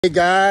Hey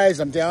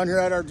guys, I'm down here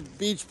at our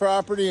beach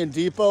property in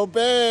Depot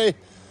Bay.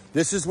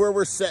 This is where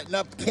we're setting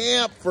up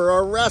camp for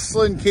our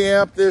wrestling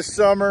camp this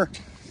summer,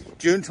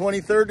 June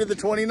 23rd to the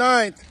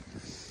 29th.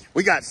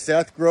 We got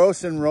Seth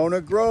Gross and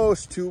Rona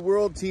Gross, two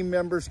world team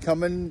members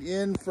coming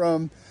in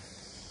from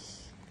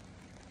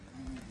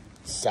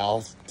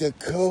South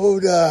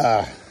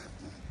Dakota.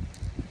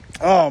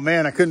 Oh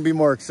man, I couldn't be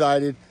more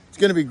excited. It's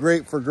gonna be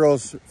great for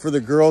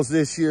the girls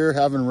this year,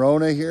 having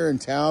Rona here in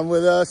town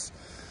with us.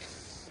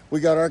 We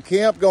got our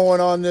camp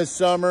going on this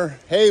summer.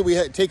 Hey, we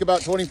take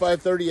about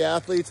 25, 30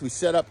 athletes. We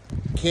set up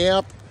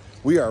camp.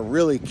 We are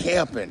really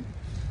camping.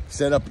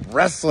 Set up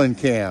wrestling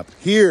camp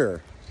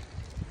here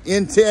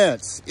in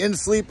tents, in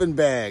sleeping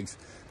bags.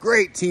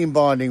 Great team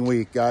bonding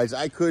week, guys.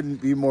 I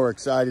couldn't be more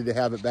excited to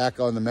have it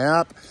back on the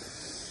map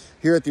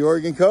here at the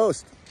Oregon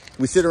coast.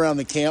 We sit around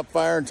the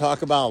campfire and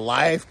talk about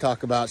life,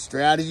 talk about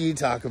strategy,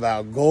 talk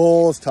about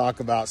goals,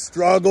 talk about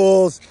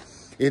struggles.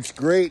 It's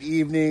great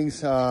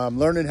evenings,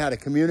 learning how to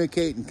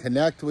communicate and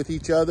connect with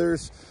each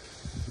others.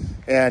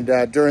 And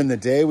during the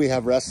day, we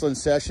have wrestling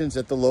sessions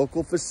at the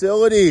local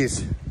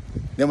facilities.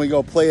 Then we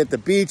go play at the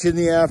beach in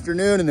the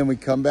afternoon, and then we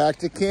come back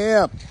to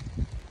camp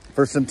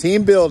for some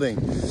team building.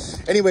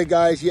 Anyway,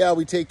 guys, yeah,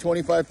 we take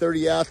 25,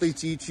 30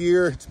 athletes each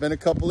year. It's been a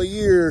couple of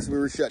years. We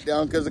were shut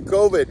down because of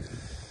COVID.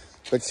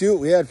 But shoot,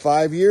 we had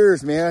 5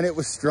 years, man. It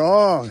was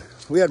strong.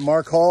 We had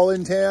Mark Hall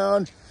in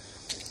town.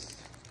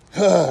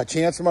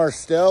 Chance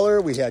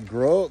Marsteller. We had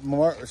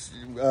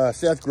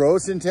Seth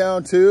Gross in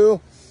town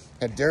too.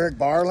 Had Derek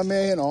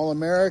Barlamay, an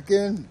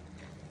All-American.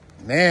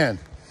 Man,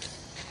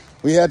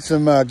 we had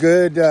some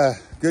good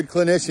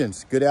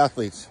clinicians, good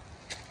athletes,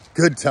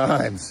 good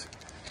times,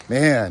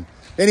 man.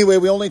 Anyway,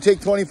 we only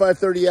take 25,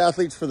 30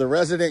 athletes for the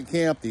resident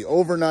camp, the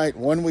overnight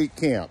 1 week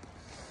camp.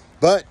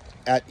 But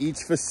at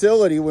each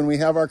facility, when we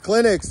have our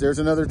clinics, there's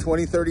another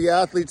 20, 30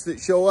 athletes that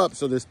show up.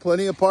 So there's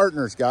plenty of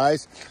partners,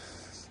 guys.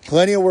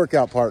 Plenty of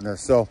workout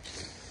partners. So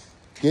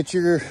get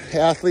your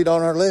athlete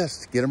on our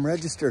list. Get them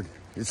registered.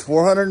 It's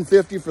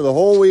 $450 for the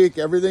whole week.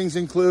 Everything's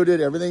included.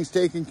 Everything's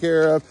taken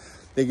care of.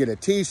 They get a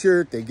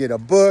t-shirt. They get a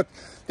book.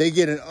 They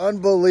get an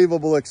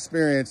unbelievable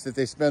experience that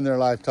they spend their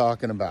life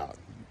talking about.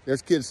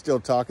 There's kids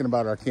still talking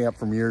about our camp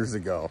from years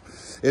ago.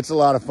 It's a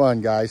lot of fun,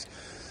 guys.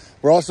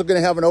 We're also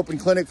going to have an open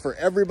clinic for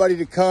everybody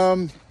to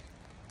come.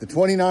 The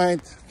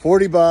 29th,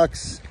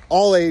 $40,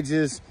 all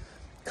ages.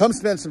 Come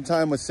spend some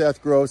time with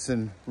Seth Gross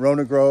and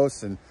Rona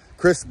Gross and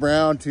Chris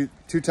Brown,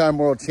 two-time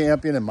world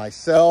champion, and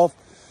myself.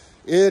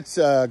 It's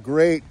a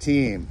great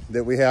team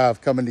that we have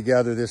coming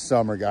together this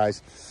summer,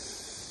 guys.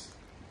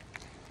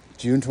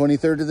 June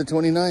 23rd to the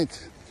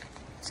 29th.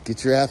 Let's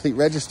get your athlete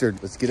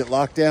registered. Let's get it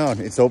locked down.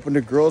 It's open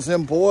to girls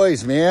and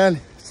boys, man.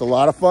 It's a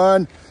lot of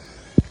fun,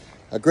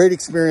 a great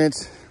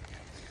experience,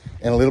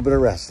 and a little bit of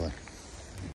wrestling.